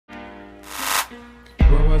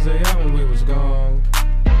was they at when we was gone?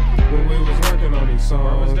 When we was working on these songs?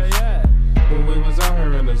 Where was they at? When we was out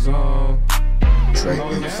here in the zone.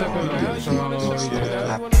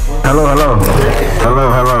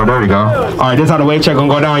 Hello, there we go. Alright, this is how the weight check gonna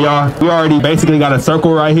go down, y'all. We already basically got a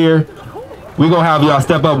circle right here. We gonna have y'all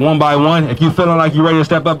step up one by one. If you feeling like you ready to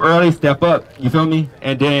step up early, step up, you feel me?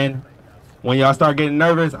 And then when y'all start getting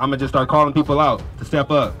nervous, I'm gonna just start calling people out to step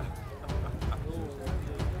up.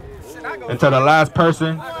 Until the last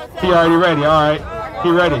person, he already ready, alright.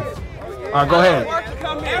 He ready. Alright, go ahead.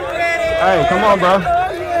 Hey, come on, bro.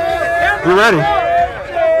 You ready?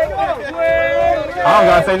 I don't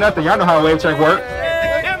gotta say nothing. Y'all know how a wave check work.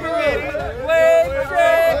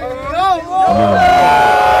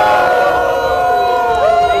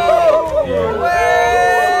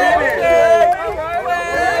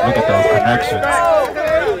 Look at those connections. Oh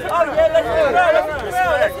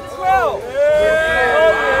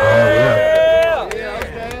yeah.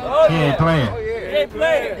 He ain't playing.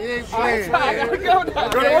 I gotta go now.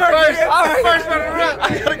 Go to work. I'm the first one to run. I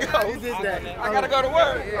gotta go. He did that. I gotta go to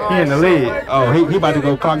work. He in the lead. Oh, he about to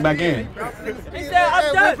go clock back in. He said,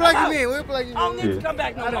 I'm done. We're plugging in. We're plugging in. I don't need to come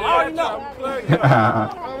back no more. I already know.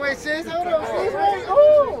 Oh, wait, sis. Hold on. Sis, wait.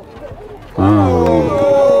 Oh.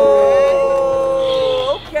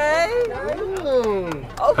 Okay.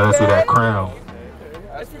 Let's see that crown.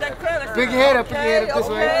 Let's see that crown. Pick your head up. Pick your head up this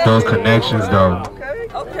way. Those connections, though.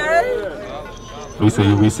 Okay. We see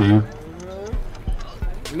you. We see you.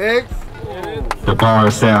 Next. The bar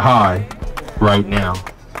is set high right now.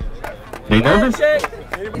 They nervous?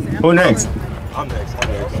 Who next? I'm next.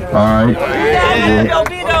 All right.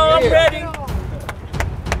 I'm ready.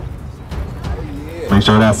 Make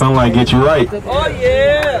sure that sunlight gets you right. Oh,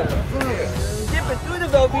 yeah. Dipping through the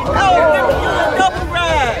Velveeta. Oh, dipping through the double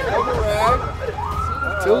ride.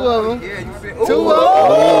 Two of them. Two of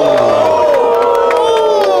them.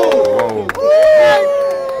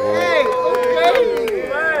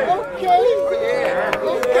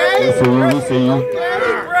 We see you.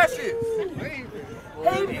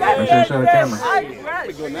 Make sure you show the camera.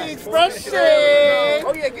 Expression.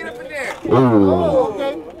 Oh, yeah, get up in there. Ooh.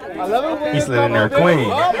 I love it when He slid in there clean.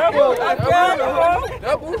 Double.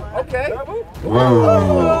 Okay.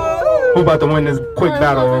 Who about to win this quick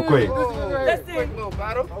battle real quick? That's it. Little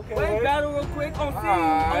battle. Okay. Wait, battle real quick on scene.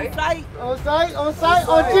 On site. On site,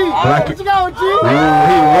 on G. Like What you got on G? Ooh, he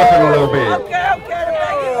roughing a little bit. Okay.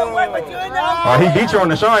 But you know. Oh, he beat you on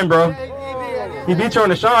the shine, bro. He beat you on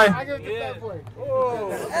the shine.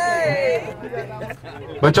 Hey.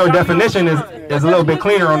 But your definition is a little bit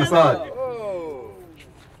cleaner on the side.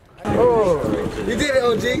 You did it,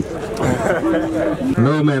 OG.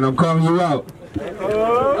 No, man, I'm calling you out. Yes,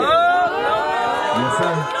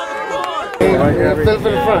 sir. Fill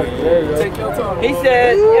for the front. He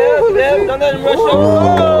said, yeah, don't let him rush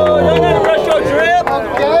your drip.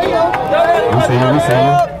 We see you.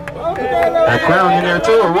 That crown in there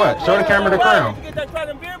too, or what? Show the camera the crown.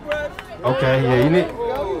 Okay, yeah,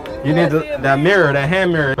 you need that mirror, that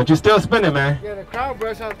hand mirror. But you still spinning, man. Yeah, the crown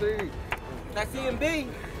brush out there. That CMB.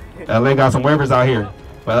 LA got some waivers out here.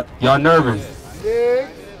 But y'all nervous. Yeah.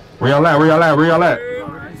 Where y'all at?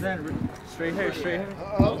 Straight hair.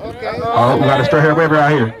 Okay. Oh, we got a straight hair waiver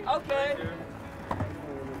out here. Okay.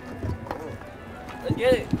 Let's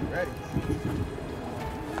get it. Ready.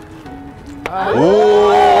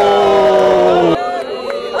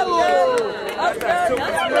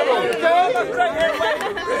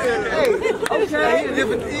 Okay.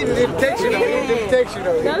 It takes you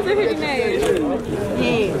though. Those are pretty nice.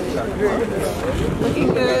 Yeah. Looking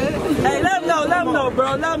good. Hey, let him know,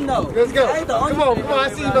 bro. Let him know. Let's go. Come on. I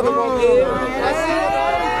see you, brother. I see you.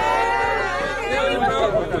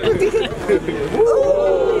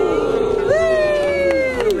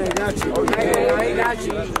 Got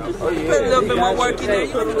you. Put a little bit more work in there.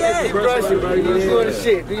 You in the game. Brush it, bro. You doing the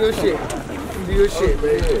shit. Do your shit. Do your shit,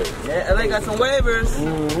 man. Yeah, LA got some waivers.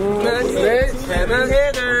 Seven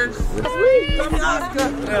hitters. Come on, Oscar.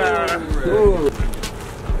 Oh,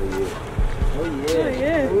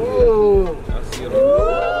 yeah. Ooh.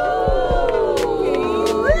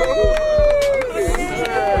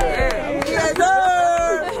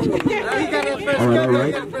 All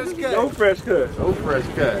right. No fresh cut.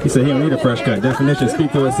 He said he don't need a fresh cut. Definition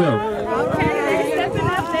speak for itself.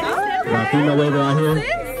 Now, female waiver out here.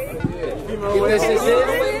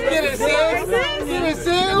 Get it,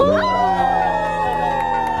 Sil.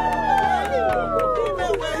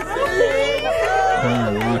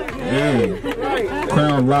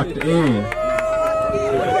 Crown locked in.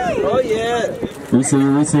 Oh, yeah. We see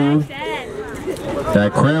you.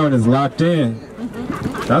 That crown is locked in.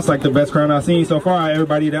 That's like the best crown I've seen so far.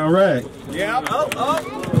 Everybody down rag. Yeah. You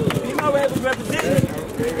know we have to represent.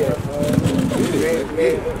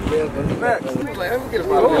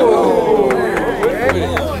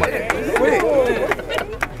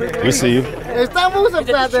 We see you. Stop moving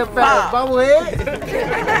fast that fast, bobblehead.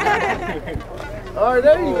 All right,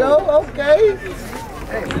 there you go. Okay.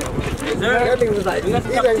 That nigga was like, he's like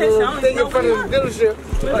a little thing in front of the dealership.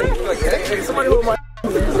 Like, hey, somebody hold my.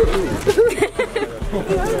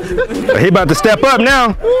 He about to step up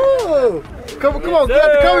now. Ooh. Come on, get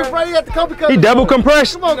the Kobe, bro. You got the Kobe. He double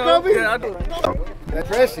compressed. Come on, Kobe. That's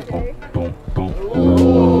pressure. Boom, boom.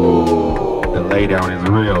 Ooh. The lay down is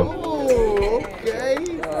real. Ooh, okay.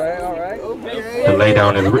 All right. Okay. The lay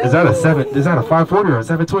down is that a 540 or a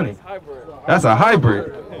 720? That's a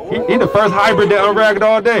hybrid. He the first hybrid that unragged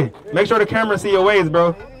all day. Make sure the camera see your ways,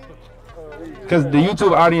 bro. Because the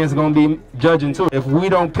YouTube audience is going to be judging too. If we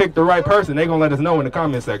don't pick the right person, they're going to let us know in the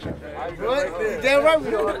comment section. Damn right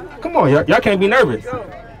we are. Come on, y'all can't be nervous.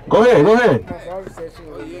 Go ahead.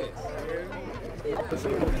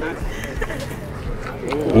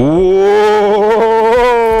 Ooh.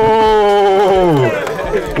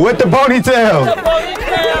 With the ponytail.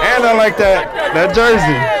 And I like that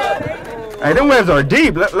jersey. Hey, them webs are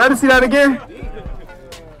deep. Let us see that again.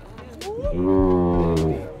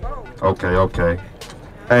 Ooh. Okay.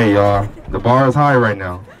 Hey, y'all. The bar is high right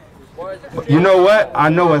now. You know what? I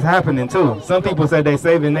know what's happening too. Some people said they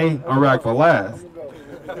saving they unrack for last.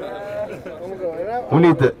 We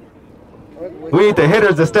need the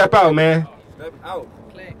hitters to step out, man. Step out.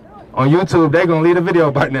 On YouTube, they gonna leave the video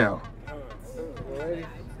by now.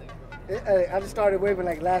 Hey, I just started waving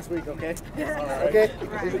like last week, okay? Okay?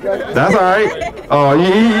 That's all right. Oh,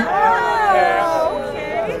 yeah.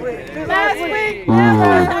 Last week.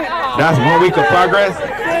 Ooh. That's 1 week of progress.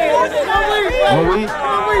 1 week.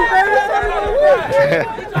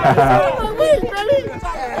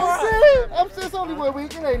 I'm saying it's only 1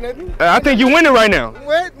 week. It ain't nothing. I think you winning right now.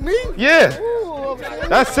 What? Me? Yeah. Ooh,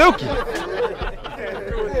 That's silky.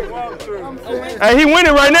 Hey, he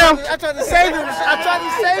winning right now. I tried to save it.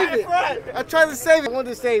 I wanted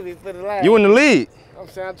to save it for the last. You in the lead. I'm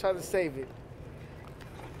saying I tried to save it.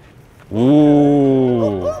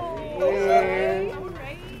 Ooh.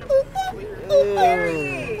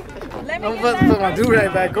 I'm about to put my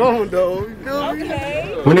do-rag back on, though. You feel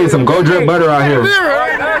me? We need some Go Drip butter out here.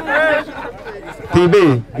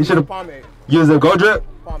 PB, you should have used the Go Drip.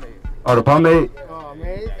 Oh, the pomade. Oh,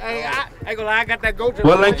 man. Hey, I ain't gonna lie, I got that Go Drip.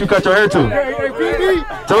 What length you cut your hair to? Hey, PB.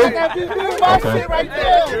 Two? I got PB, my shit right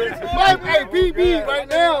now. Hey, PB right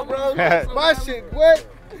now, bro. My shit, what?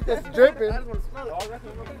 It's dripping.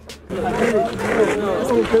 Hey,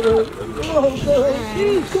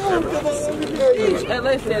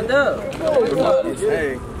 let's stand up.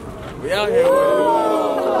 Hey, we out here.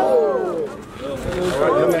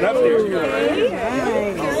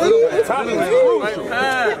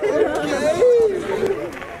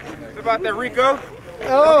 What about that Rico?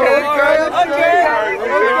 Oh, okay.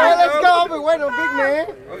 Let's go. I've been waiting on Big Man.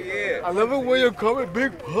 Oh, yeah. I love it when you come with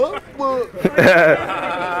Big Pup. We're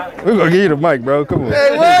gonna give you the mic, bro. Come on.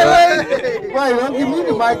 Hey, wait. Don't give me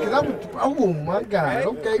the mic, because oh my God.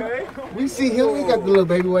 Okay. We see him, we got the little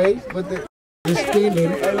baby waves, but they're spinning.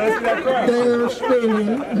 They're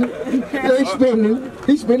spinning. They're spinning.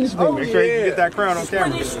 He's spinning. Make sure you get that crown on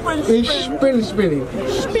camera. He's spinning.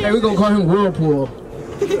 Hey, we're gonna call him Whirlpool.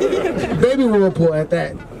 Baby Whirlpool at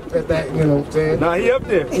that, you know what I'm saying? Nah, he up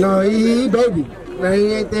there. No, he baby. No,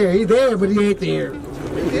 he ain't there. He's there, but he ain't there.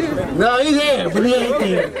 No, he's there, but he ain't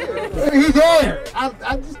there. He's there. I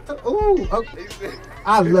just, ooh, okay.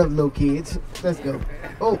 I love little kids. Let's go.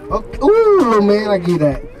 Oh, okay. Ooh, little man, I give you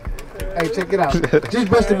that. Hey, check it out.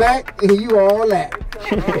 Just bust it back, and you all that.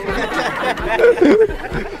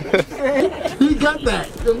 He got that.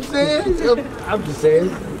 You know what I'm saying? I'm just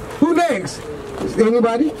saying. Who next?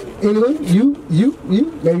 Anybody? Anyone? You?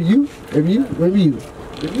 Maybe you? Anyone?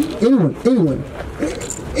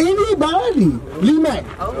 Anybody? Lee Mack.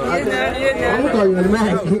 I'm gonna call you Lee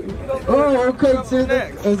Mack. Oh, okay, sis.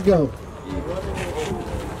 Let's go.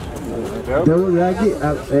 Don't I get?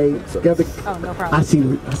 Hey, I see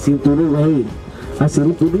him through the rain. I see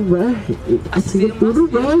him through the rain.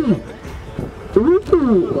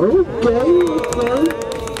 Ooh,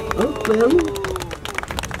 okay.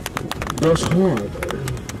 Brush hard.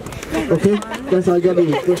 Okay? That's all you gotta do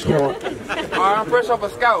is brush hard. I'm fresh off a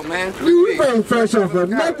scout, man. You ain't fresh off of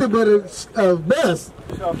nothing but a bus.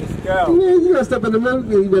 Fresh off a scout. Yeah, you gotta step in the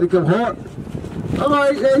middle, you better come hard.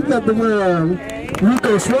 Alright, yeah, you got the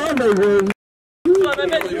Rico Suave room.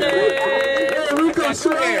 Hey, Rico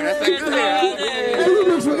Suave. Hey, you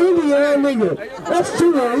mix with Indian, nigga. That's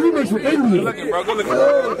 2 of for Indian. Look at bro, go look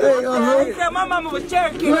at Hey, My mama was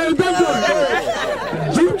Cherokee. Wait, that's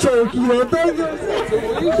what Jeep Cherokee, though. Thank you.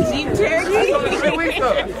 Jeep Cherokee. 3 weeks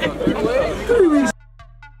up. 3 weeks.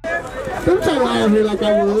 Don't try to lie out here like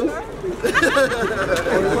I was.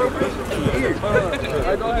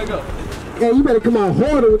 Hey, you better come out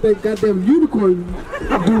harder with that goddamn unicorn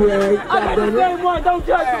do-rag. Don't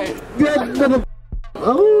judge me.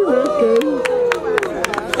 Oh, okay.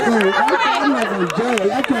 Hey, I'm not gonna judge.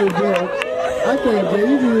 I can't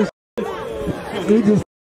judge. He just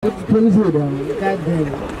put his hood on. God damn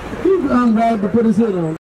it. He's unglad to put his hood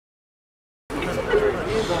on.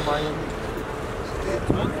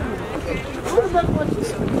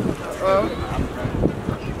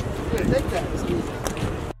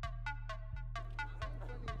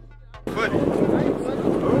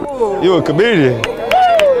 You a comedian? A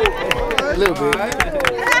little bit.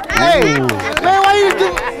 Hey, man, why you do?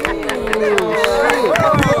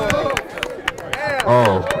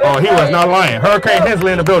 Oh, he was not lying. Hurricane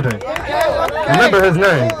Hensley in the building. Remember his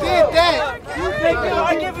name. Did that.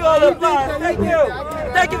 I give you all the applause. Thank you.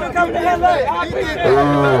 Thank you for coming to LA. He did that.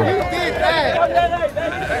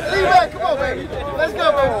 Leave that. Come on, baby. Let's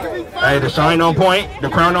go, baby. Hey, the shine on point, the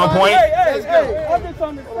crown on point. Let's go.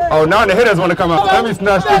 Oh, now the hitters want to come out. Let me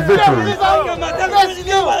snatch this victory. Let's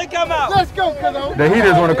go, Kazzo. The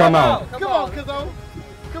heaters want to come out. Come on, Kazzo.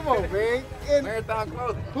 Come on, man. And Marathon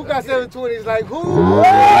close. who got 720s? Like who? Who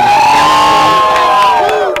got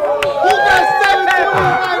 720s? Like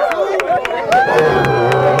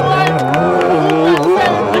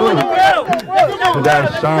who?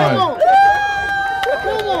 That's shine.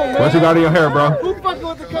 Come on, man. What you got in your hair, bro? Who fucking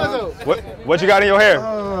with the Kazzo? What you got in your hair?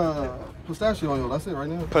 Pistachio oil, that's it right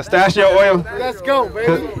now. Pistachio oil. Let's go,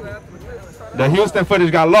 baby. The Houston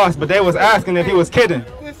footage got lost, but they was asking if he was kidding.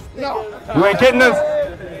 No. You ain't kidding us?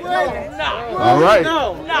 All right.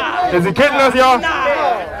 Is he kidding us, y'all?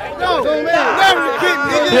 No, never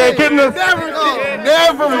kidding. He ain't kidding us? Never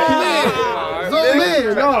kidding. Zoom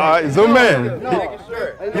in. No. All right, zoom in.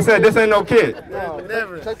 He said this ain't no kid. No,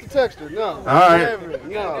 never. Check the texture. No. All right. Never.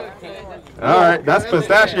 No. All right, that's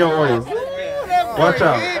pistachio oil. Watch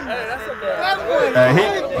out.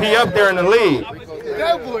 He up there in the lead.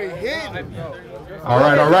 That boy hitting. All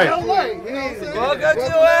right. Welcome to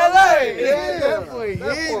LA. Yeah, that boy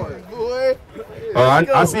hitting, boy. Oh,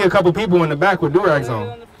 I see a couple people in the back with do-rags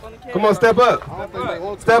on. Come on, step up.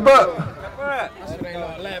 Step up.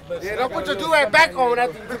 Yeah, don't put your do-rag back on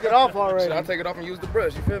after you took it off already. I'll take it off and use the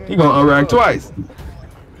brush, you feel me? He gonna unrag twice.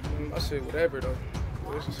 I shit, whatever though.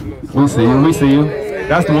 We see you.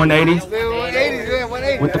 That's the 180s 180s, yeah,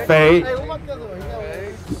 180s. with the fade. Hey, what my cousin?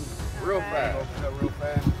 Real fast.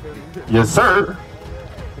 Yes, sir.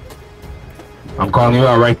 I'm calling you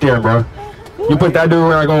out right there, bro. You put that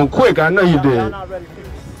do-rag on quick. I know you did.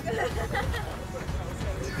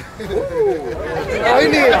 Oh, he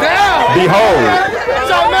need it down. Behold.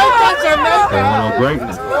 That's your milk. No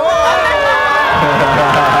greatness.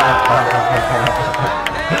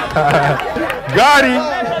 Got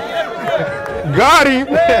him.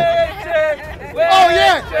 Oh,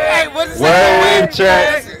 yeah. Hey, what's it Wave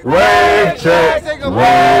check. He all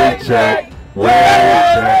right.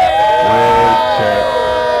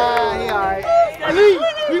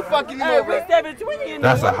 We fucking you over.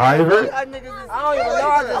 That's a hybrid. I don't even know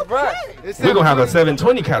how this brush. We're gonna have a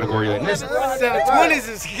 720 category in this. 720s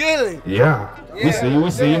is killing. Yeah. We see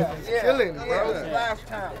you. Killing, bro.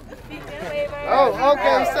 Oh,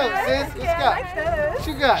 okay. What's up, sis? What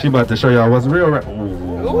you got? She about to show y'all what's real right.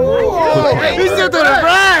 Ooh. He still threw the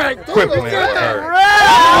rag. Quit playing with her.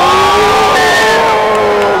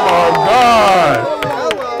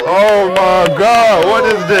 Oh my God. What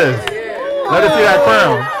is this? Let us see that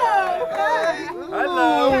crown.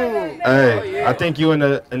 Hey, I think you in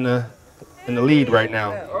the lead right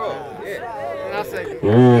now.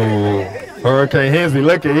 Ooh, Hurricane Hensley,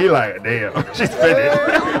 look at he like, damn, she's spinning.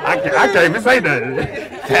 I can't even say nothing.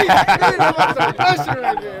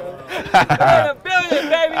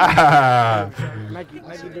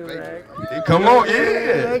 Come on,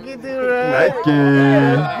 yeah. Nike do-rag. Nike.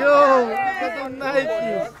 Yo, put them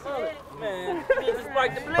Nikes.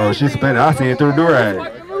 Oh, she's spinning. I see it through the do-rag.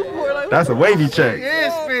 That's a wavy check. Yeah,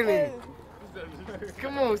 spinning.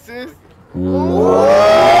 Come on, sis. Ladies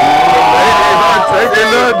are taking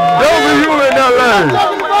the W in LA.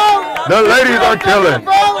 The ladies are killing.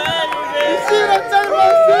 You see what I'm talking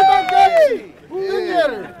about? Sis, I got you. Look at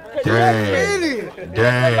her.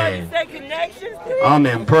 Dang. I'm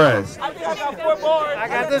impressed. I think I got 4 bars. I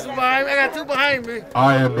got this one behind me. I got 2 behind me.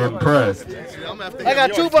 I am impressed. I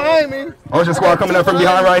got 2 behind me. Ocean Squad coming up from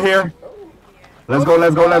behind right here. Let's go.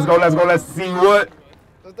 Let's see what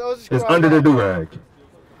It's under the do-rag.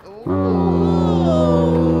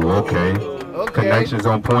 Ooh, okay. Connections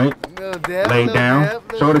on point. Lay down.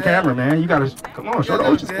 Show the camera, man. You gotta, come on, show the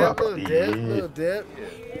ocean spot. Little dip.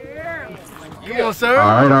 Come on, sir.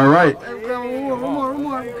 All right. One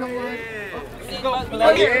more. Come on.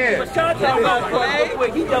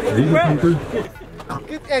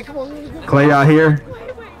 Hey, come on. Clay out here.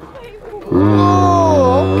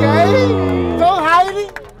 Oh, okay. Don't hide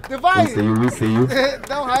it. Divide it. We see you.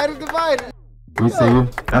 Don't hide it, divide it. We see you.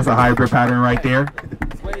 That's a hybrid pattern right there.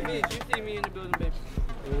 Wait, Mitch, you see me in the building, baby.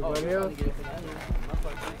 Anybody else?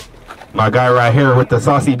 My guy right here with the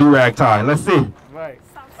saucy do-rag tie. Let's see. Right.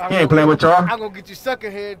 He ain't playing with y'all. I'm gonna get you sucker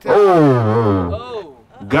head. Oh,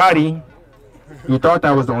 got him. You thought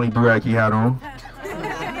that was the only do-rag he had on.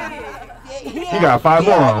 He got 5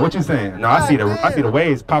 more on. What you saying? No, I see the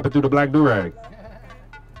waves popping through the black do-rag.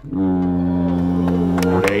 Ooh,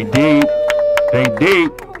 they deep. They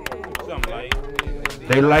deep.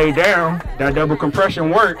 They lay down. That double compression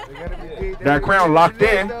work. That crown locked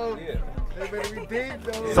in.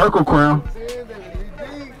 Circle crown.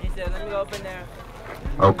 He said, let me go up in there.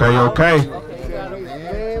 Okay.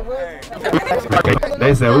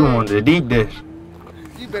 They said we wanted the deep dish.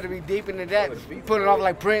 You better be deep into that. You put it off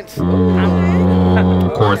like Prince.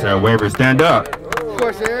 Of course, that waiver, stand up. Of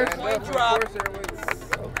course, Harris.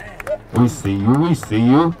 We see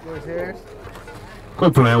you. Of course, Harris.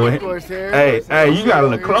 Quit playing with Of course, it. Harris. Hey, you gotta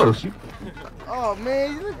look close. Oh,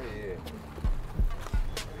 man. You look...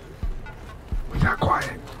 We got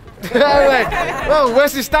quiet. Oh,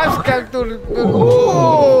 Wesley Snipes got through the...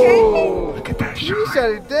 Ooh. Look at that He shot. shut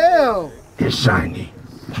it down. It's shiny.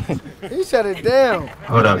 He shut it down.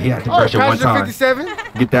 Hold up, he had to brush it one Passenger time. 57.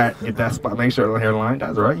 Get that spot. Make sure the hairline.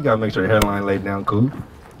 That's right. You gotta make sure the hairline laid down cool.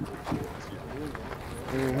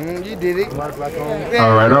 You did it.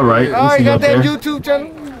 All right. Oh, We you see got you that up there. YouTube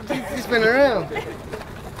channel? He's spinning around.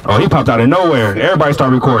 Oh, he popped out of nowhere. Everybody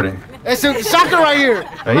start recording. Hey, shoot the shocker right here.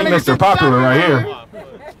 Hey, he Mr. Popular right here.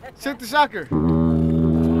 Shoot the shocker.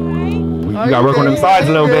 You gotta work on them sides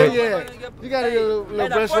a little bit. Yeah. You got a little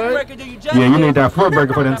brush, right? Yeah, you need that foot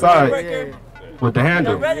breaker for them sides Yeah. with the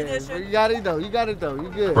handle. You got it though. You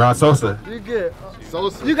good. Ron Sosa. You good.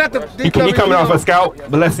 You got the. He coming off a scout,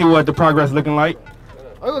 but let's see what the progress looking like.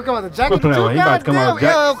 Oh, you gonna come out the jacket? Quit playing with him. He about to come out.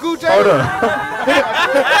 Yo, Cool J. Hold up.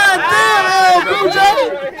 God damn, Cool J.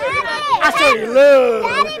 I saw you love.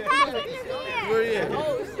 Where you at?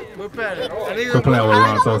 Where Pat? Quit playing with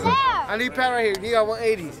Ron Sosa. I need Pat right here. He got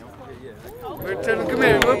 180s. Come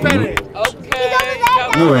here. Where Pat at?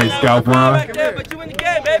 Okay. You ain't scout, Ron. Right there, but you in the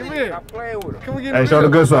game, baby. Come here. I'm playing with him. Come and get Hey, show the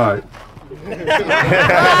good side.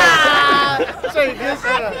 Show you this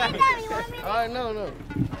side. All right, no.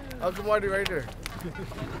 Uncle Marty right there.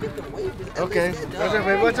 Okay.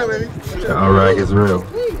 What's up, baby? All right, it's real.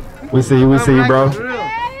 We see you, bro. I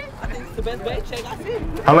think it's the best bait check I've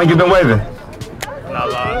seen. How long you been waving?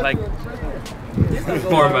 Not long, like 4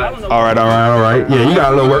 months. All right. Yeah, you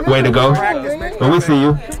got a little way to go. But we see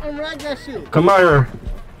you. Unrack that shit. Come out here.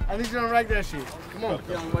 I need you to unrack that shit. Come on.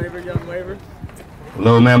 Get on waiver.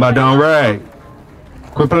 Little man by Don Rag.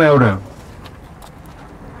 Quit playing with him.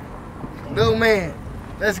 Little man.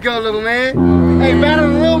 Let's go, little man. Hey,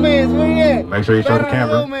 battle the little man's. Where you at? Make sure you show the Battle the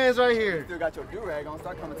little camera. man's right here. Still got your do-rag on.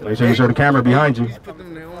 Start coming to Make sure you show the camera behind you. Put them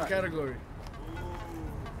in their own category.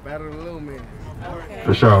 Battle the little man.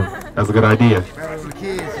 For sure. That's a good idea. Battle the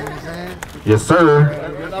kids, you know what I'm saying? Yes, sir.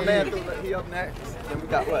 My man, he up next. Then we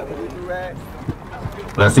got what? Do-rag?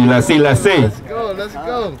 Let's see. Let's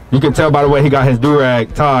go. You can tell by the way he got his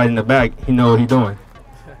do-rag tied in the back. He know what he's doing.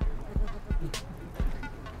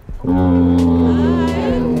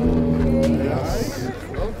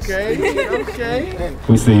 Okay.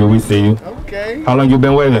 We see you. Okay. How long you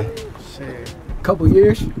been waving? Couple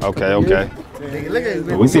years. Okay. Nigga, look at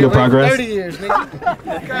this. We see the progress. 30 years, nigga.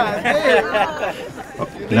 God damn.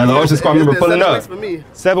 Now the Ocean Squad member pulling up. For me.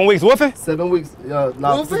 7 weeks woofing? 7 weeks.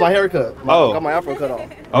 This is my haircut. Oh. Got my afro cut off.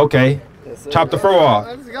 Okay. Chop the fro off.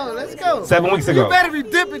 Let's go. 7 weeks You ago. better be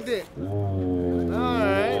dipping then.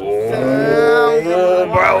 Alright.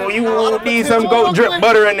 Bro, you need some goat drip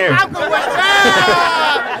butter in there. I'm going.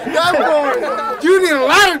 You need a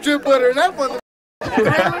lot of drip butter in that mother.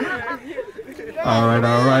 All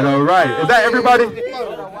right. Is that everybody?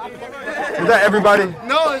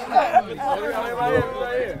 No, it's not.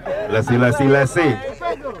 Let's see.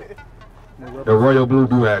 The royal blue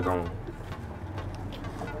do-rag on.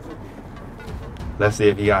 Let's see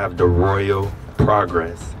if he have the royal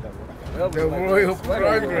progress. The royal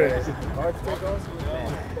progress.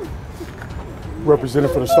 Representing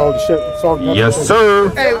for the Salty Shit. Yes, sir.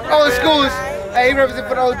 Hey, old school is Hey, he represent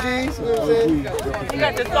for the OGs. You know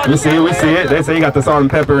what I'm saying? We see it. They say you got the salt and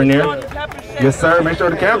pepper in there. Yes, sir. Make sure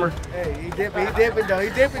the camera. Hey, he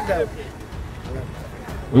dipping though.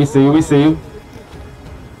 We see you.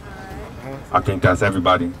 I think that's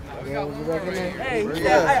everybody.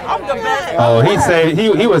 Oh, he said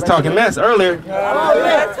he was talking mess earlier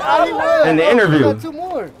in the interview. Two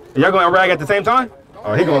more. Y'all going to rag at the same time?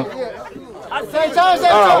 Oh, he going. Same time.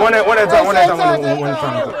 One at a time.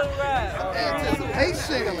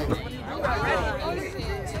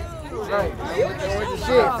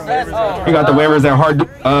 He got the waivers that hard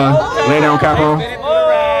lay down capital.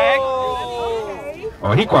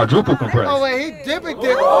 Oh, he quadruple compressed. Oh wait, he dipping.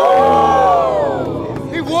 Oh.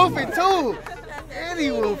 He woofing too. And he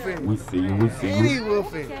woofing. We see you. And he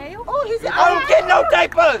woofing. Oh, he said, I don't get no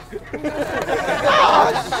diapers.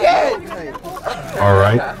 Oh, shit. All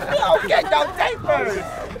right. I don't get no diapers.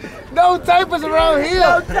 No tapers around here.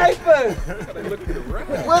 No diapers.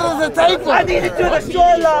 What is a taper? I need it to the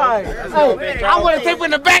shoreline. Oh, I want a taper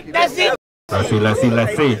in the back. That's it. Let's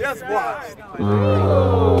see.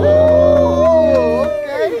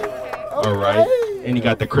 Okay. All right. And he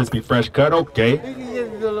got the crispy fresh cut. Okay. He can get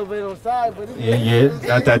a little bit on side, but Yeah.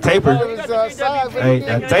 Got that taper. Hey,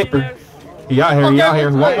 that taper. He out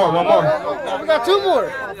here. One more. We got two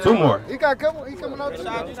more. Two more. He coming out too.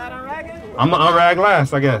 I'm gonna unrag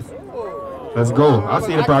last, I guess. Let's go. I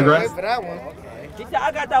see the progress. For that one. He said,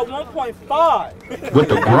 I got that 1.5. With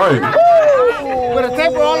the grind. With a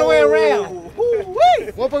taper all the way around.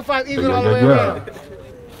 1.5 even all the way around.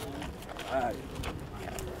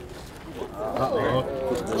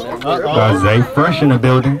 Got Zay Fresh in the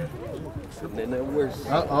building.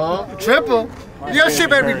 Triple. Your shit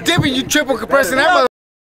better be dipping, you triple compressing that mother.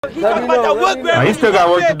 He talking about that wood grain. He still got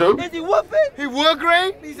work to do. Is he whooping? He wood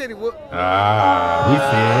grain? He said he wood. We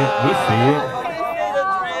see it.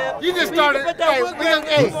 You just started. Hey, We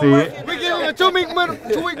see it. we give him a 2 week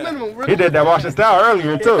minimum. He did that washing style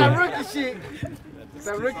earlier too. That rookie shit.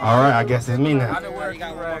 All right, I guess it's me now.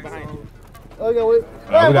 Okay, we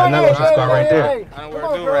got another washing style right there. I don't wear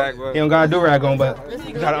a do-rag, bro. He don't got a do-rag on, but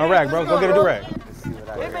you got an unrag, bro. Go get a do-rag. He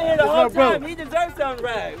been here the whole time. He deserves some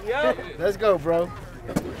rag, yo. Let's go, bro.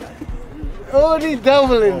 Oh, he's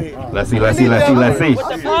doubling it. Let's see. With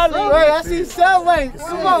the poly. Wait, I see Southway.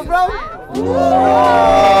 Come on, bro.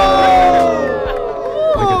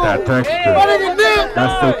 Look at that texture. What is it, nip?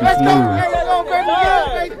 That's silky Let's go. smooth. Hey, let's go, baby.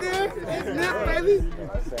 Yeah, right there. It's nip, baby. You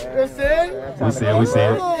know what I'm saying? We see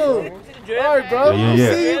it. Oh. All right, bro.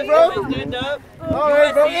 Yeah. See you, bro. Stand up. All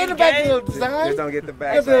right, bro. In the back of the design. Just don't get the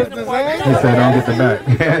back Get the side. design. He said don't get the back.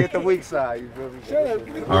 Get the weak side. You feel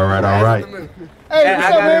me? All right. Hey,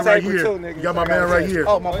 what's up, man? right here. You got my man right here.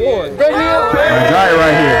 Oh, my boy. Right here. My guy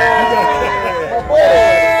right here.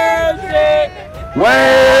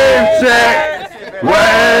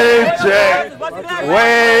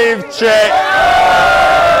 Wave check.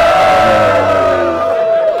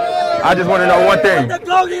 I just want to know one thing.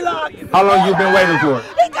 How long you been waiting for?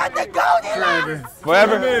 He got the Goldilocks.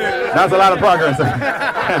 Forever? That's a lot of progress.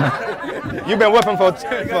 You've been whipping for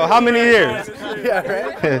how many years?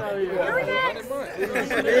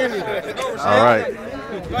 All right.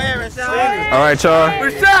 Go ahead, Rashad. All right, y'all.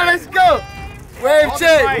 Rashad, let's go. Wave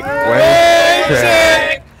check. Wave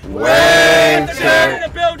check. Wave check. In the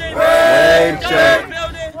building. Wave check.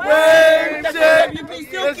 Wave check.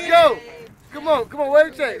 Let's go. Come on,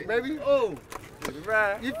 wave check, baby. Oh.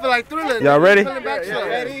 You feel like Thriller. Y'all ready?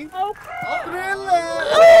 Ready? Thriller.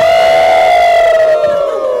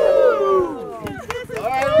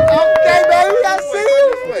 Okay, baby, I see you.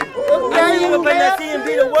 Okay, You you better not see him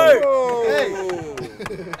be the word.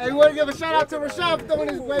 Hey, we want to give a shout out to Rashad for throwing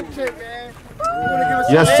his wave check, man.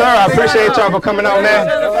 Yes, sir. I appreciate y'all for coming out, man.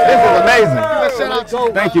 This is amazing. Shout out to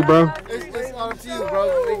you. Thank you, bro. It's all to you,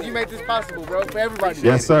 bro. You make this possible, bro, for everybody.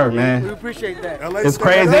 Yes, sir, We man. appreciate that. It's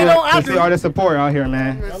crazy to see all the support out here,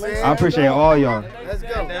 man. I appreciate all y'all. Let's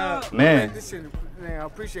go. Man, This shit, man, I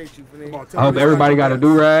appreciate you for that. I hope everybody got a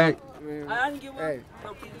do-rag. I didn't get one. Hey.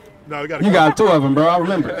 No, we got You got 2 of them, bro. I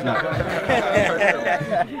remember. No.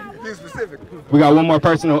 be specific. We got one more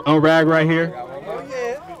person on rag right here.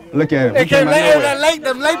 Look at him. They He came can't out of nowhere.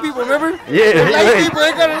 them late people, remember? Yeah, Them he late late. people,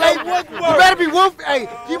 they gonna late. You better be wolf. Hey,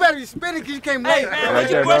 you better be spinning because you came late. Hey, man, Right when you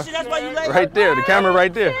there, brush bro. it, that's why you late. Right there, the camera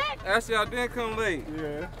right there. Actually, I didn't come late.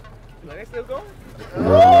 Yeah,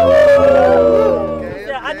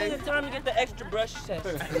 I needed time to get the extra brush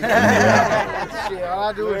session. Shit, all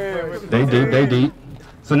I do is They deep.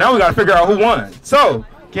 So now we gotta figure out who won. So,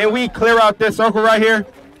 can we clear out this circle right here?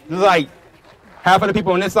 There's like half of the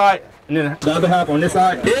people on this side, and then the other half on this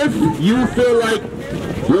side. If you feel like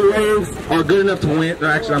Your waves are good enough to win. No,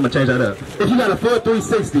 actually, I'm gonna change that up. If you got a full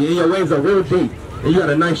 360 and your waves are real deep and you got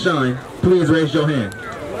a nice shine, please raise your hand.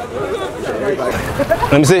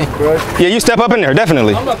 Let me see. Yeah, you step up in there,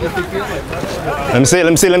 definitely. Let me see,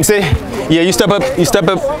 let me see, let me see. Yeah, you step up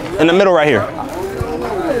in the middle right here.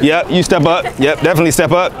 Yep, you step up. Yep, definitely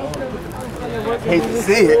step up. Hate to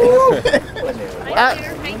see it.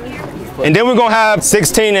 And then we're gonna have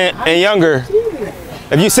 16 and younger.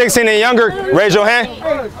 If you 16 and younger, raise your hand.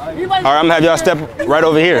 All right, I'm gonna have y'all step right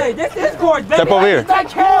over here. Step over here.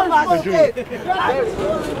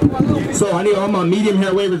 So I need all my medium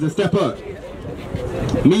hair wavers to step up.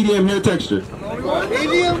 Medium hair texture.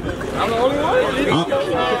 Medium? I'm the only one?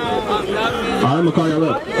 Alright, I'm gonna call y'all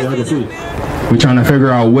up so y'all can see. We're trying to figure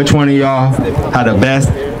out which one of y'all had the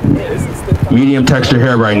best medium texture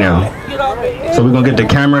hair right now. So we're gonna get the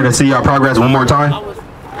camera to see y'all progress one more time.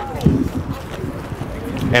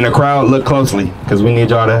 And the crowd, look closely, because we need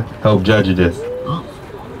y'all to help judge this.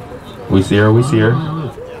 We see her, we see her.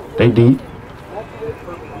 They deep.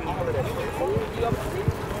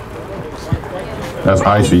 That's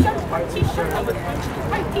icy.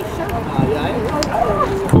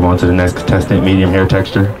 Move on to the next contestant, medium hair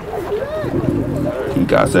texture. He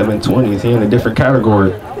got 720s, he in a different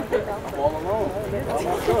category.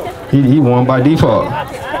 He won by default in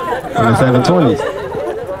the 720s.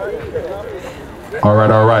 All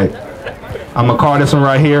right. I'm gonna call this one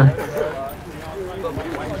right here.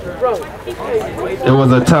 It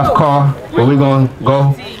was a tough call, but we're gonna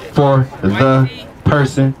go for the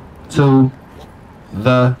person to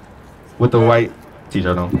the with the white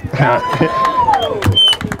t-shirt on.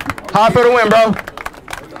 Hard for the win, bro.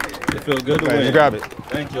 It feels good to win. You grab it.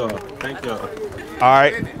 Thank y'all. Thank y'all.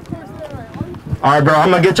 All right, bro.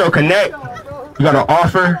 I'm gonna get your connect. You got an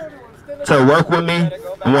offer to work with me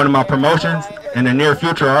in one of my promotions in the near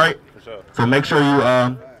future. All right. So make sure you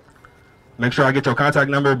make sure I get your contact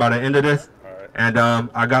number by the end of this, and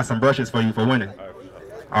I got some brushes for you for winning.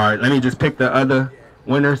 All right. Let me just pick the other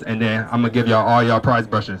winners, and then I'm gonna give y'all all y'all prize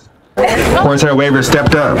brushes. Horsehair waiver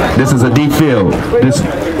stepped up. This is a deep field. This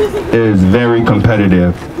is very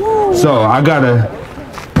competitive. So I gotta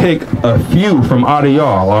pick a few from out of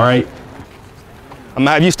y'all. All right. I'm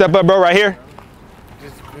gonna have you step up, bro, right here.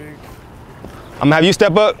 I'm gonna have you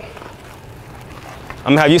step up.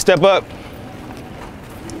 I'm gonna have you step up.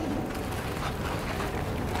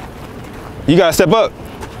 You gotta step up.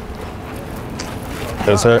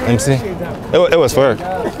 It was her, MC? It was for her.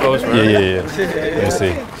 Oh, it was for her? Yeah. Let me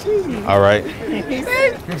see. All right.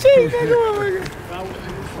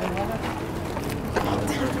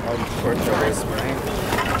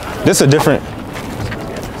 This is a different.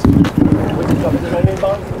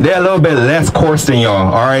 They're a little bit less coarse than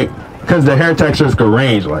y'all, all right? Because the hair textures could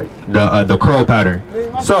range, like the curl pattern.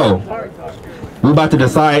 So, we're about to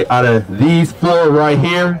decide out of these four right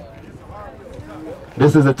here.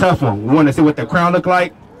 This is a tough one. We want to see what the crown look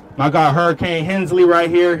like. My guy Hurricane Hensley right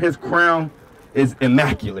here, his crown is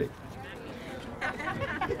immaculate.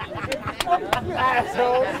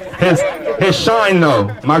 His shine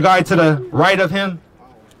though, my guy to the right of him,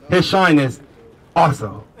 his shine is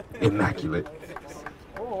also immaculate.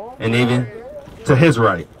 And even to his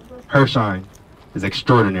right, her shine is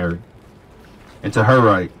extraordinary. And to her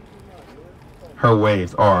right, her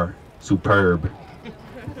waves are superb.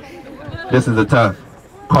 This is a tough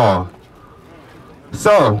call.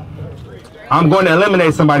 So, I'm going to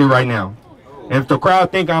eliminate somebody right now. If the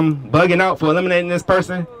crowd think I'm bugging out for eliminating this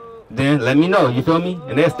person, then let me know, you feel me?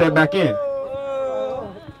 And they'll step back in.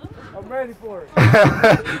 I'm ready for it.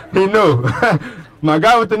 He knew. My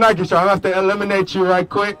guy with the Nike shirt, I'm going to have to eliminate you right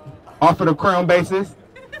quick off of the crown basis.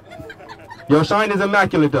 Your shine is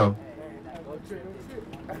immaculate though.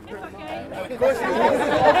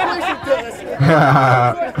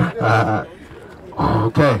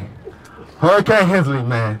 Okay. Hurricane Hensley,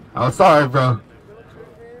 man. I'm sorry, bro.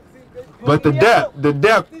 But the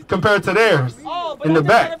depth compared to theirs in the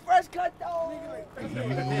back.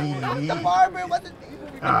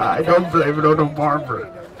 I don't blame it on the barber.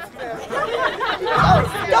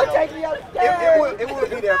 Don't take me upstairs. It would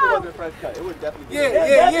be there if it wasn't a fresh cut. It would definitely be Yeah.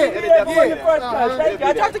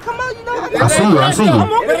 I tried to come out, you know. I see you.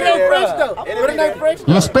 But it ain't fresh though. But it ain't fresh.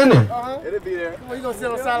 You spinning. It'll be there. Well, you gonna sit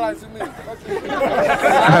on the sidelines with me.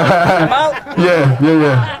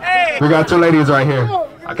 Yeah. We got two ladies right here.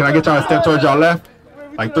 Can I get y'all to step towards y'all left?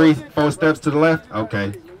 Like 3-4 steps to the left?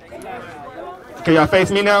 Okay. Can y'all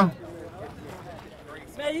face me now?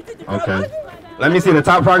 Okay. Let me see the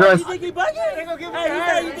top progress. You think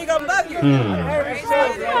I'm bugging?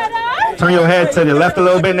 Turn your head to the left a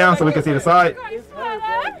little bit now so we can see the side.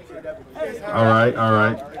 All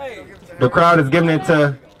right. The crowd is giving it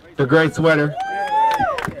to the great sweater.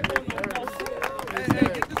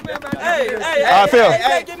 How I feel?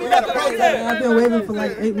 I've been waving for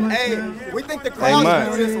like 8 months now. We think the 8 crowd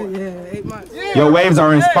months. Yeah, 8 months. Your waves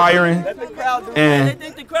are inspiring. And They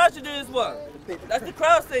think the crowd should do this one. That's the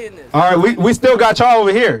crowd saying this. all right, we still got y'all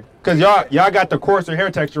over here because y'all got the coarser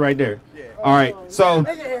hair texture right there. All right, so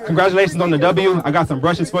congratulations on the W. I got some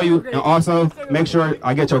brushes for you, and also make sure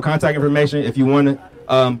I get your contact information if you want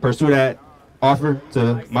to pursue that offer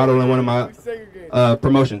to model in one of my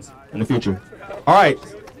promotions in the future. All right,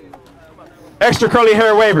 extra curly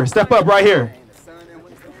hair waiver, step up right here.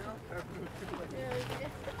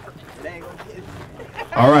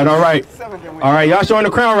 All right, all right. All right, y'all showing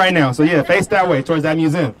the crown right now. So yeah, face that way towards that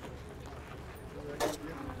museum.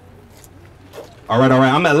 All right, all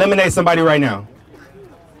right. I'm gonna eliminate somebody right now.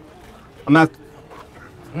 I'm not.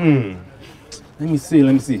 Let me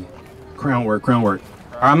see. Crown work. All right,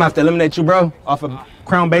 I'm gonna have to eliminate you, bro, off of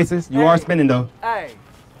crown basis. You are spinning though. Hey.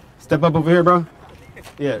 Step up over here, bro.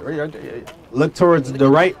 Yeah, look towards the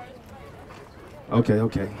right.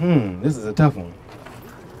 Okay. This is a tough one.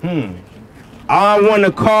 I want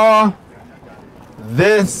to call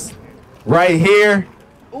this right here.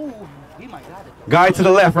 Ooh, he might got it. Guy to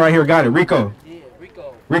the left right here, got it. Rico. Yeah,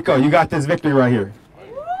 Rico. Rico, you got this victory right here.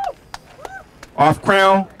 Off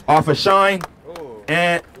crown, off of shine,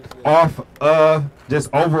 and off of just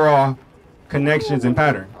overall connections and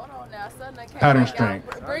pattern. Hold on now. Sunday came Pattern back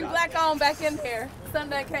strength. out. Bring Black on back in here.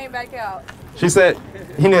 Sunday came back out. She said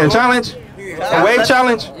he need a challenge, a wave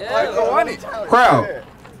challenge. Yeah. Crowd,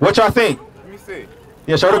 what y'all think?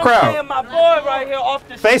 Yeah, show the crowd. My boy right here off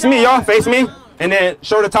the Face me, y'all. Face me, and then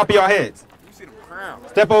show the top of y'all heads.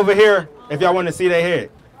 Step over here if y'all want to see their head.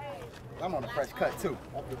 I'm on a fresh cut too.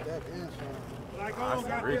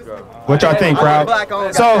 What y'all think,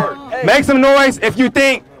 crowd? So make some noise if you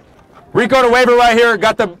think Rico the Waver right here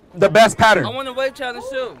got the best pattern. I want a wave challenge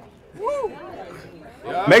too.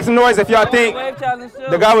 Make some noise if y'all think Wave challenge too.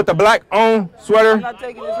 the guy with the black on sweater I'm not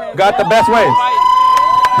taking his hand. got the best wave.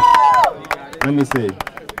 Let me see.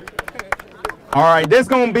 All right, this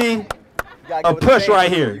gonna be a push right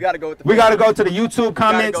here. We gotta go to the YouTube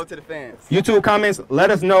comments. Go to the fans. YouTube comments.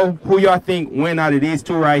 Let us know who y'all think win out of these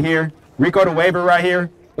two right here. Rico the Waver right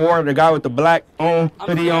here, or the guy with the black on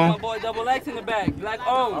hoodie My on. boy Double X in the back. Black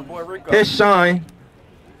on. My boy Rico. His shine.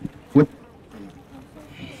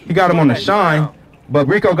 He got him on the shine, but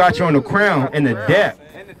Rico got you on the crown and the depth.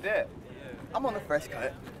 I'm on the fresh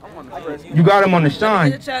cut. You got him on the Get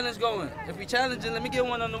shine. the challenge going. If we challenge it, let me get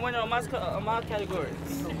one on the winner on my category.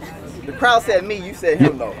 The crowd said me, you said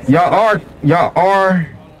him though. Y'all are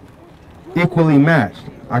equally matched.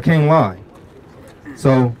 I can't lie.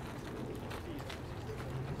 So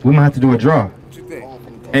we might have to do a draw.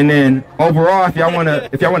 And then overall, if y'all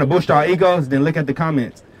wanna boost our egos, then look at the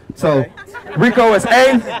comments. So Rico is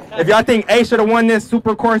A. If y'all think A should have won this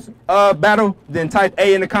super course battle, then type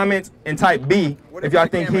A in the comments and type B if y'all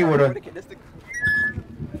think he would have.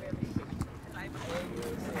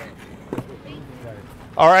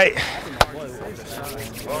 All right.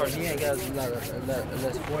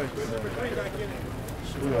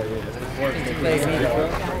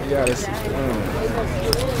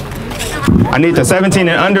 I need the 17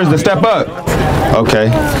 and unders to step up. Okay.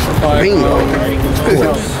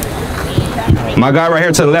 My guy right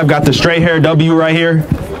here to the left got the straight hair W right here.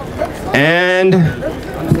 And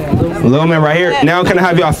little man right here. Now can I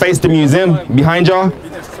have y'all face the museum behind y'all?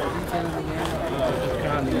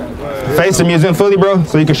 Face the museum fully, bro,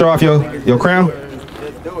 so you can show off your crown.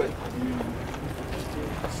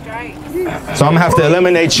 So I'm gonna have to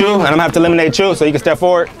eliminate you, and I'm gonna have to eliminate you, so you can step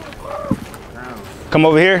forward. Come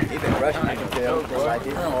over here.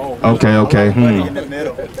 Okay.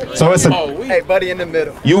 So it's a. Hey, buddy, in the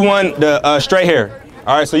middle. You won the straight hair.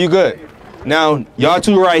 All right, so you good. Now y'all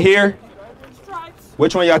two right here.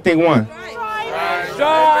 Which one y'all think won?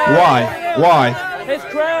 Why? His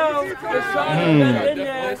crown. His shine in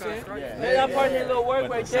there. That part need a little work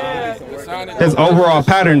right there. His overall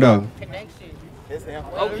pattern though.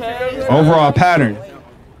 Okay. Overall pattern.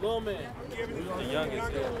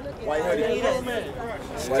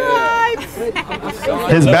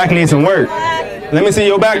 His back needs some work. Let me see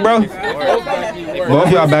your back, bro.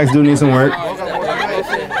 Both y'all backs do need some work.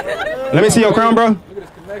 Let me see your crown, bro.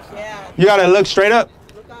 You gotta look straight up.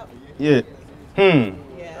 Yeah.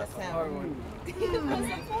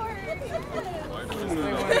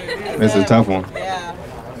 This is a tough one.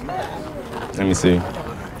 Let me see.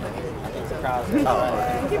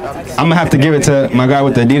 I'm gonna have to give it to my guy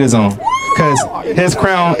with the Adidas on, because his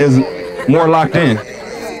crown is more locked in.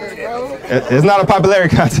 It's not a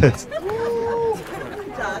popularity contest.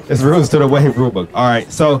 It's rules to the wave rule book. All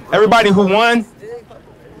right, so everybody who won,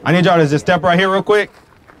 I need y'all to just step right here real quick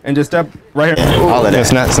and just step right here. All of that.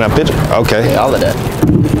 Snap picture. Okay. All of that.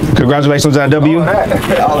 Congratulations on W. All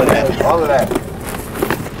of that. All of that.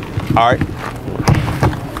 All right.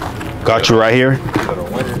 Got you right here.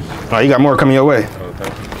 Oh, you got more coming your way.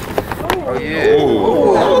 Oh, yeah.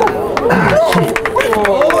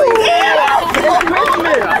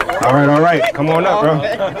 All right. Come on up, bro.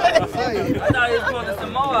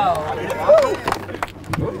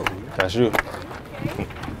 That's you.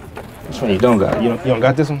 Which one you don't got? You don't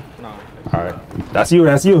got this one? No. All right. That's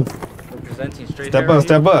you.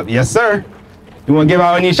 Step up. Yes, sir. You want to give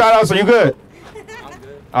out any shout outs or you good?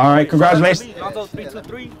 All right, congratulations.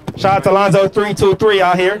 Shout out to Lonzo 323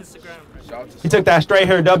 out here. He took that straight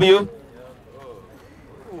hair W.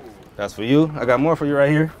 That's for you. I got more for you right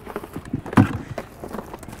here.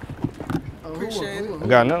 Appreciate it. I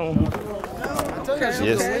got another one.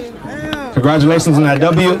 Yes. Congratulations on that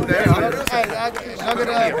W.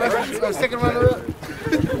 Second runner-up.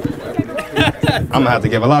 I'm gonna have to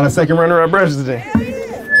give a lot of second runner-up brushes today.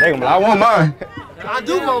 They gonna be like, I want mine. I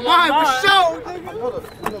do want mine for sure.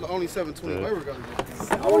 You know the only 720 where we're going to go.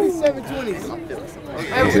 Only 720s.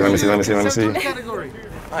 Let me see. Category.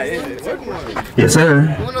 Yes, sir.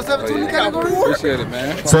 You want no 720 category? Appreciate it,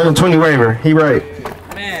 man. 720 waiver. He right.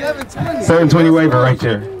 720. 720 waiver right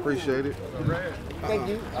there. Appreciate it. Thank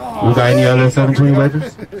you. You got any other 720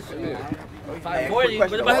 waivers? 540.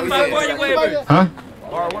 What about the 540 waiver? Huh?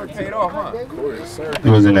 Hard work paid off, huh? He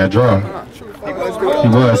was in that draw. He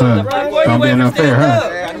was, huh? Don't be unfair, huh?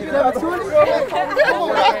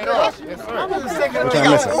 What y'all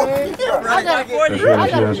missing?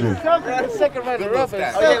 That's you. Second runner-up. Oh,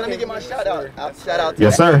 yeah, let me get my shout out. Shout out to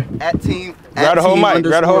Yes, sir. at team. Grab the whole mic.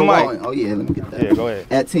 Oh, yeah, let me get that. Yeah, go ahead.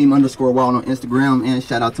 At team_Walton on Instagram, and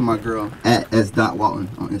shout out to my girl at s.walton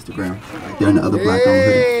on Instagram. Right there in the other black on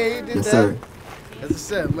hoodie. Yes, sir. That's a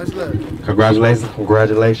set. Much love.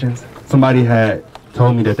 Congratulations. Somebody had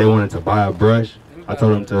told me that they wanted to buy a brush. I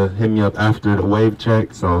told them to hit me up after the wave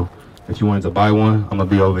check. So if you wanted to buy one, I'm gonna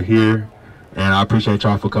be over here. And I appreciate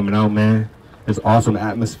y'all for coming out, man. It's awesome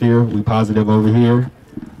atmosphere. We positive over here.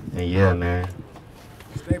 And yeah, man.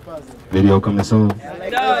 Stay positive. Video coming soon.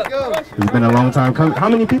 It's been a long time coming. How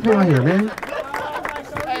many people out here, man?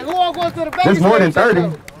 Hey, who all going to the Vegas? There's more than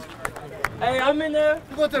 30. Hey, I'm in there.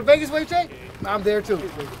 You going to the Vegas wave check? I'm there too.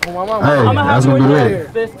 Oh, my mama. Hey, that's gonna be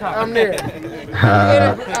lit. I'm there.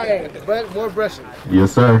 Hey, but more brushing.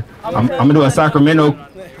 Yes, sir. I'm gonna do a Sacramento. You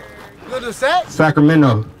gonna do Sac?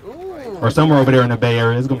 Sacramento. Or somewhere over there in the Bay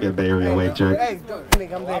Area. It's gonna be a Bay Area wave check. Hey,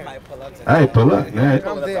 nigga, I'm there. Hey, pull up, man.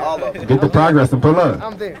 I'm there. Get the progress and pull up.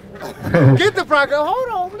 I'm there. Get the progress. Hold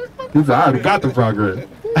on. He said, I already got the progress.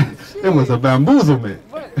 It was a bamboozlement.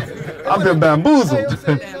 I've been bamboozled.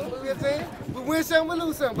 We win some, we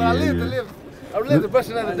lose some, but I live to brush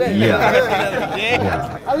another day.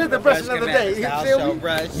 Yeah. I live to brush another day. You feel me?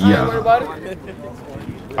 Yeah. Worry about it.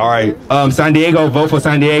 All right. San Diego, vote for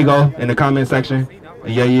San Diego in the comment section.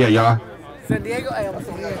 Yeah, y'all. San Diego? Hey,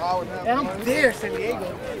 I'm there, San Diego.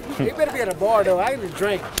 They better be at a bar, though. I ain't even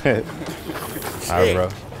drink. All right, bro.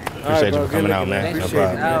 Appreciate you for coming out, man. No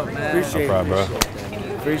problem. No problem, bro.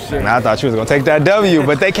 Appreciate it. Now, I thought you was going to take that W,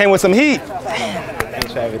 but they came with some heat.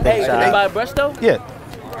 Hey, can you buy a brush though? Yeah.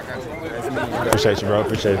 Appreciate you, bro.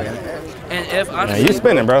 Appreciate it. And if I'm Man, you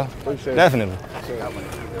spinning, bro. Definitely.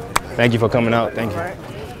 Thank you for coming out. Thank you.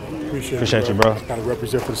 Appreciate you, bro. Gotta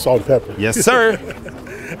represent for the salt and pepper. Yes, sir.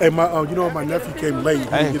 Hey, you know, my nephew came late. He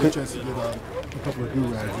didn't get a chance to get a couple of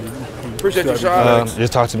do-rags. Appreciate you, Sean.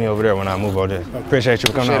 Just talk to me over there when I move over there. Appreciate you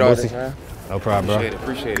for coming out, Boosie. No problem, bro.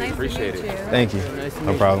 Appreciate it. Thank you.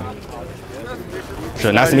 No problem.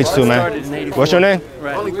 Sure. Nice to meet you too, man. What's your name?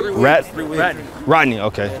 Rodney.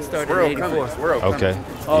 Okay. started in 84. Okay.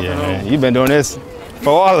 Yeah, man. You've been doing this for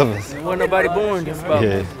all of us. Wasn't nobody born just about.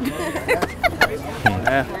 Yeah.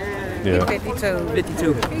 Yeah.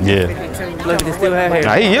 52. Yeah. Look, they still have hair.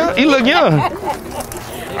 Nah, he young. He look young.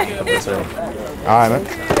 Yes, sir. All right, man.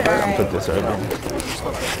 I'm put this right there.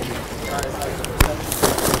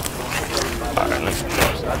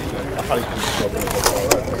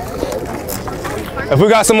 If we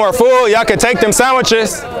got some more food, y'all can take them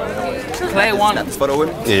sandwiches. Clay wanted. Photo with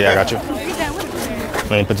me? Yeah, I got you.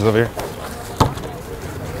 Let me put this over here.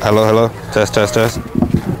 Hello. Test.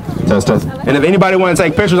 And if anybody want to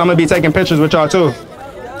take pictures, I'm going to be taking pictures with y'all too.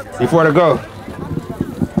 Before to go.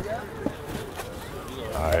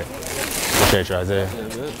 All right. Appreciate you, Isaiah.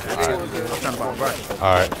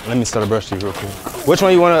 All right. Let me start a brush to you real quick. Which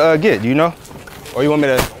one you want to get? Do you know? Or you want me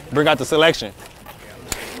to bring out the selection?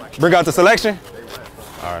 Bring out the selection?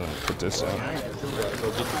 All right, let me put this in. Go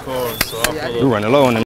get the car, so I'll pull up. We're running low on them.